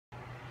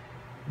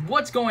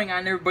What's going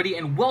on, everybody,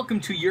 and welcome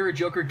to Your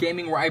Joker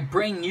Gaming, where I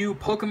bring you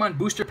Pokemon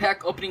booster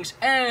pack openings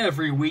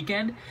every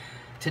weekend.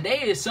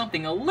 Today is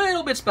something a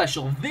little bit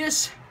special.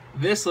 This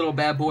little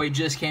bad boy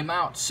just came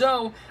out,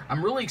 so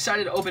I'm really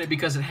excited to open it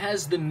because it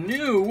has the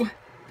new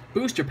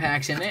booster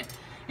packs in it,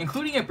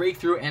 including a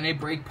breakthrough and a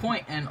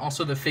breakpoint, and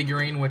also the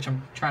figurine, which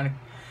I'm trying to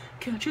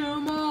catch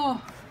them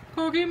all,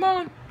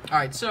 Pokemon.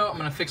 Alright, so I'm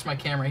going to fix my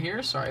camera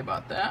here. Sorry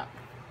about that.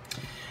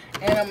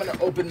 And I'm going to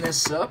open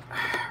this up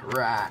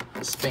right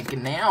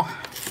spanking now.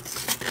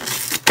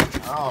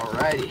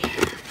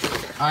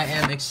 Alrighty. I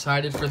am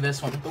excited for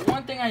this one. The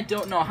one thing I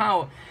don't know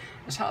how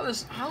is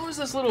how is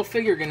this little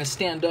figure going to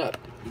stand up?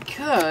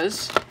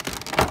 Because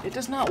it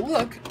does not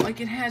look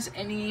like it has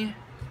anything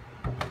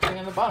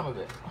on the bottom of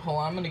it. Hold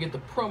on, I'm going to get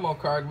the promo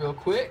card real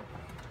quick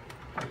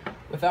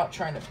without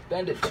trying to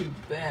bend it too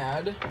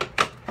bad.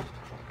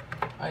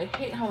 I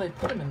hate how they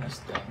put them in this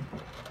thing.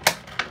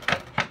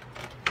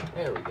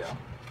 There we go.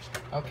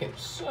 Okay,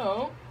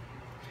 so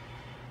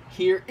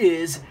here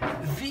is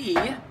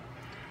the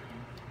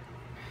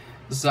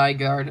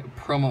Zygarde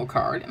promo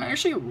card, and I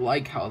actually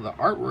like how the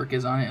artwork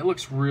is on it. It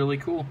looks really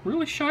cool,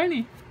 really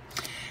shiny.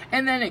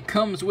 And then it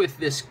comes with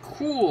this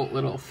cool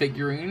little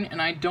figurine, and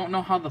I don't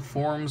know how the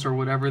forms or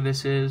whatever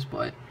this is,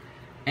 but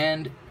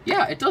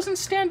yeah, it doesn't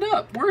stand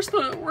up. Where's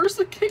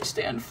the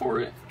kickstand for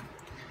it?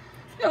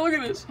 Yeah, look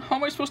at this. How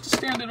am I supposed to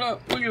stand it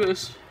up? Look at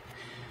this.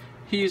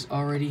 He's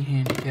already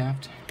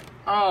handicapped.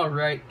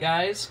 Alright,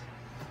 guys.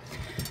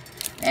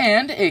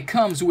 And it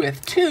comes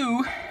with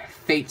 2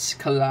 Fates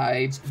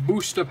Collides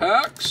booster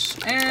packs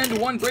and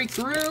 1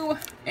 breakthrough.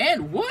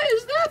 And what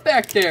is that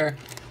back there?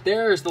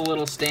 There's the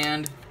little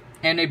stand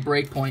and a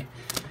breakpoint.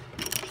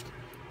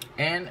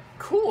 And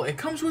cool, it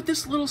comes with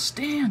this little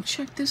stand.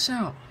 Check this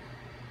out.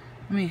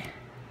 I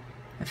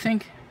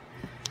think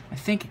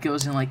it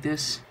goes in like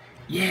this.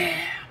 Yeah,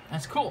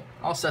 that's cool.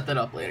 I'll set that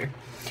up later.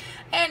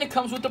 And it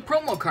comes with the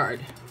promo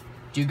card.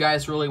 Do you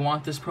guys really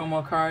want this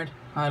promo card?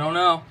 I don't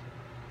know.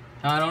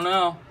 I don't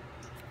know.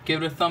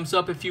 Give it a thumbs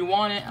up if you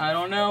want it. I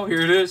don't know. Here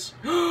it is.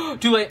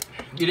 Too late.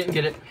 You didn't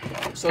get it.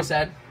 So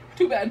sad.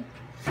 Too bad.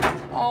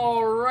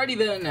 Alrighty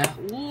then.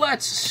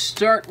 Let's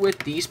start with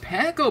these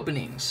pack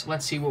openings.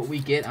 Let's see what we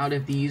get out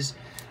of these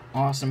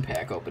awesome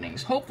pack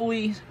openings.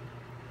 Hopefully,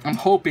 I'm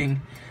hoping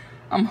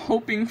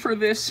for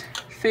this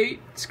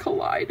Fates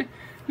Collide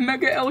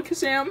Mega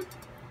Alakazam.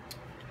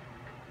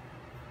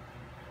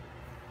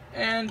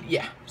 And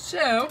yeah,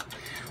 so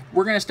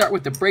we're going to start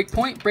with the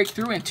breakpoint,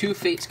 breakthrough, and 2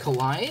 Fates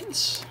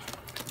Collides.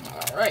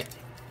 Alright.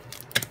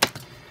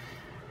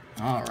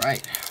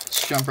 Alright,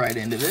 let's jump right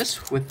into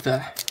this with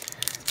the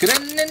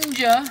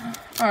Greninja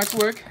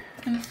artwork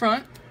in the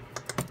front.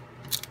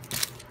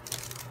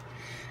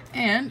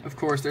 And, of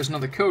course, there's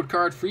another code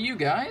card for you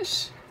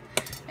guys.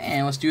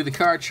 And let's do the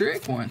card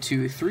trick. 1,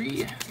 2,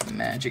 3.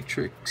 Magic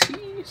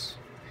Tricksies.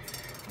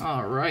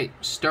 Alright,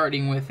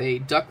 starting with a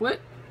Ducklet.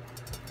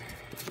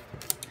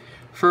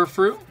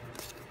 Furfru,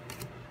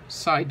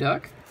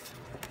 Psyduck,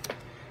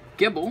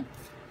 Gibble,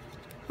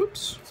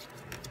 oops,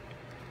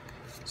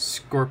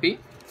 Scorpy,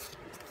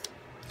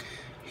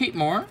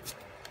 Heatmore,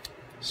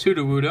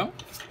 Sudowoodo,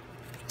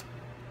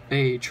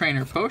 a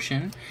Trainer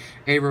Potion,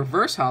 a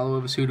Reverse Holo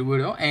of a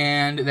Sudowoodo,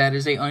 and that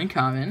is a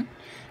uncommon.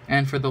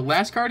 And for the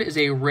last card is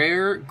a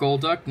rare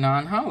Golduck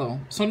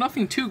non-holo. So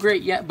nothing too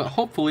great yet, but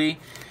hopefully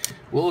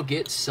we'll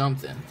get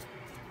something.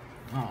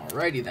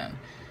 Alrighty then.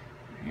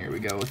 Here we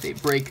go with a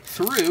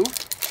breakthrough.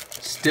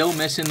 Still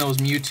missing those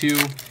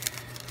Mewtwo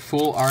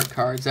full art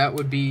cards. That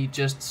would be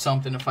just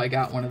something if I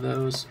got one of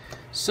those.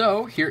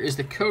 So here is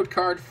the code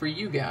card for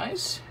you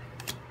guys.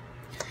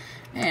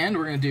 And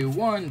we're going to do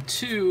 1,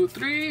 2,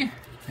 3.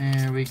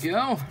 There we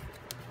go.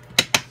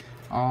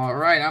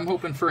 Alright, I'm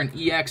hoping for an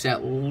EX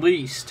at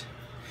least.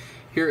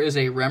 Here is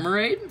a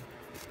Remoraid,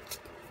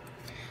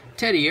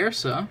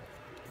 Teddiursa,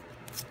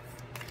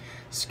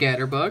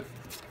 Scatterbug,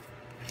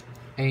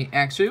 a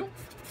Axew,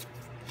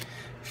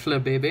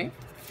 Flabébé,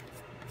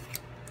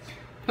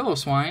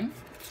 Piloswine,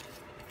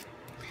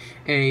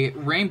 a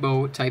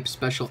Rainbow type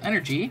Special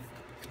Energy,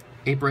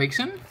 a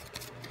Braixen,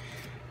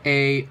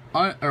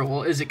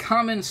 is a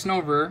common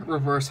Snover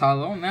Reverse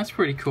Holo, and that's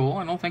pretty cool.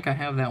 I don't think I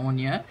have that one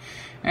yet.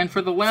 And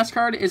for the last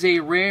card is a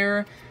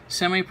rare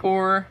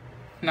Semipour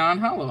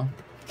non-holo.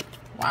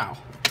 Wow.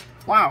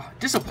 Wow.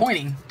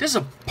 Disappointing.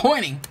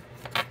 Disappointing.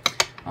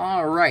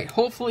 Alright.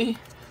 Hopefully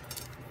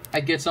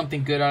I get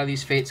something good out of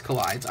these Fates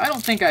Collides. I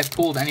don't think I've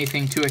pulled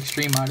anything too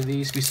extreme out of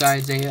these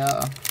besides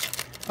a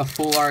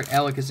full art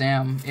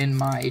Alakazam in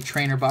my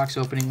trainer box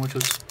opening, which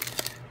was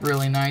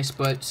really nice,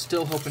 but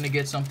still hoping to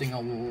get something a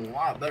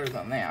lot better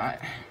than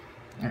that.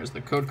 There's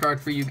the code card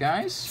for you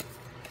guys.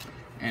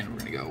 And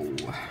we're going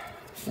to go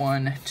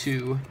 1,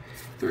 2,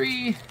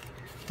 3,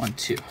 1,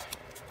 2.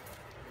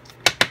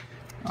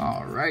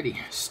 Alrighty,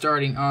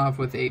 starting off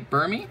with a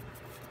Burmy,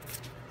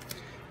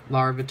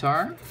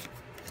 Larvitar,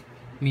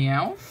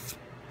 Meowth,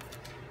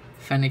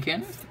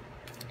 Fennekin,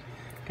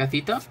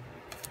 Kathita,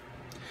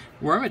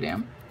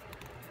 Wormadam,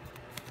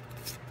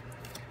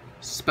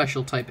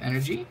 Special Type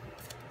Energy,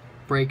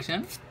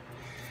 Braixen,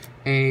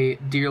 a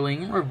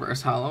Deerling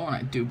Reverse Holo, and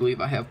I do believe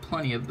I have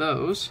plenty of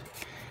those,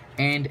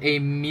 and a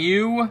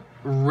Mew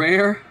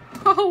Rare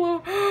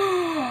Holo.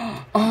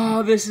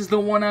 Oh, this is the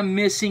one I'm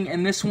missing,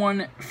 and this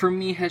one, for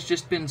me, has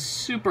just been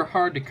super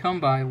hard to come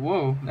by.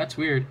 Whoa, that's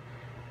weird.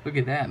 Look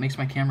at that. It makes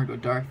my camera go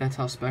dark. That's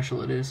how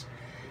special it is.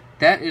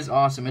 That is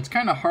awesome. It's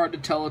kind of hard to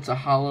tell it's a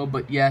holo,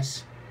 but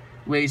yes,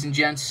 ladies and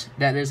gents,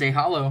 that is a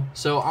holo.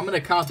 So I'm going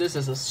to count this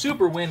as a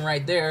super win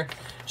right there,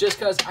 just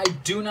because I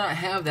do not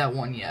have that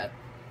one yet.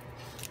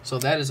 So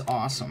that is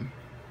awesome.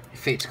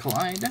 Fates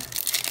collide.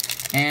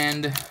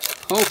 And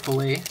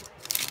hopefully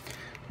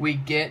we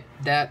get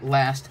that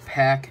last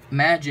pack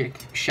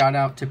magic. Shout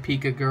out to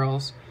Pika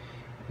Girls.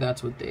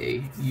 That's what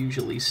they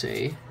usually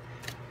say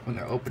when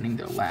they're opening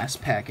their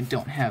last pack and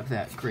don't have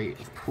that great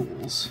of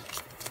pools.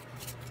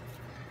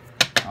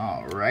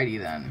 Alrighty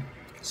then.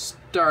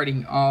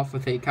 Starting off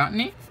with a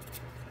Cottony,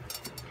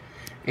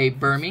 a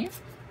Burmy,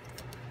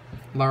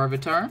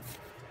 Larvitar,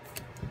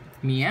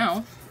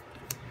 Meowth,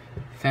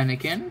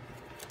 Fennekin,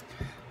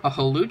 a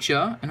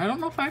Hawlucha, and I don't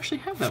know if I actually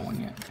have that one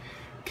yet.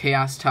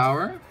 Chaos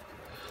Tower,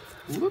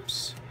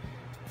 whoops,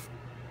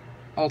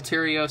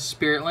 Altaria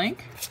Spirit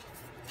Link,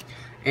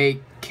 a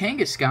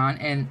Kangaskhan,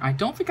 and I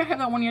don't think I have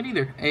that one yet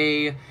either.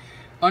 A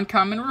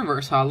Uncommon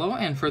Reverse Holo,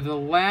 and for the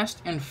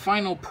last and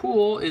final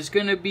pool is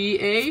going to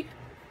be a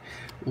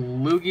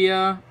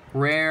Lugia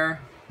Rare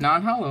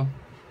Non-Holo.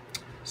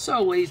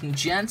 So, ladies and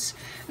gents,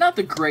 not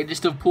the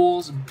greatest of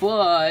pools,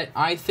 but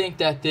I think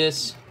that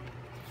this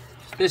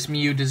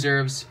Mew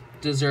deserves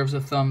a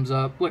thumbs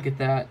up. Look at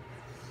that.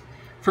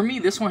 For me,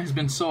 this one has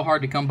been so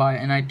hard to come by,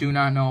 and I do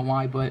not know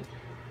why, but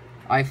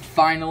I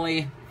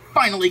finally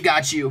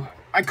got you.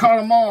 I caught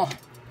them all.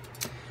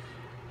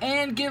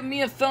 And give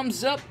me a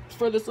thumbs up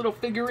for this little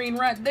figurine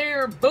right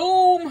there.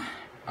 Boom!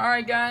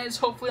 Alright, guys.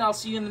 Hopefully, I'll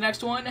see you in the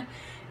next one.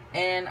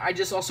 And I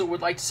just also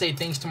would like to say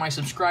thanks to my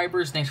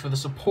subscribers. Thanks for the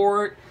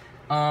support.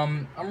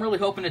 I'm really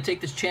hoping to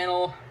take this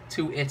channel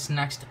to its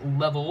next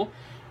level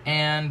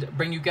and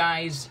bring you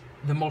guys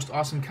the most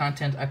awesome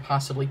content I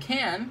possibly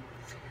can.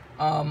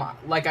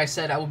 Like I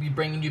said, I will be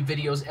bringing you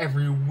videos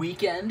every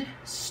weekend,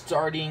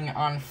 starting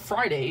on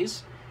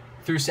Fridays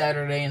through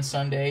Saturday and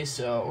Sunday,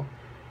 so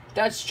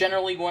that's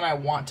generally when I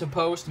want to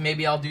post.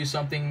 Maybe I'll do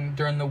something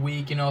during the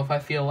week, you know, if I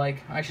feel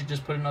like I should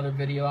just put another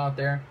video out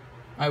there,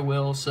 I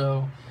will.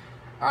 So,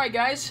 alright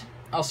guys,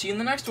 I'll see you in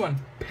the next one.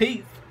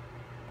 Peace!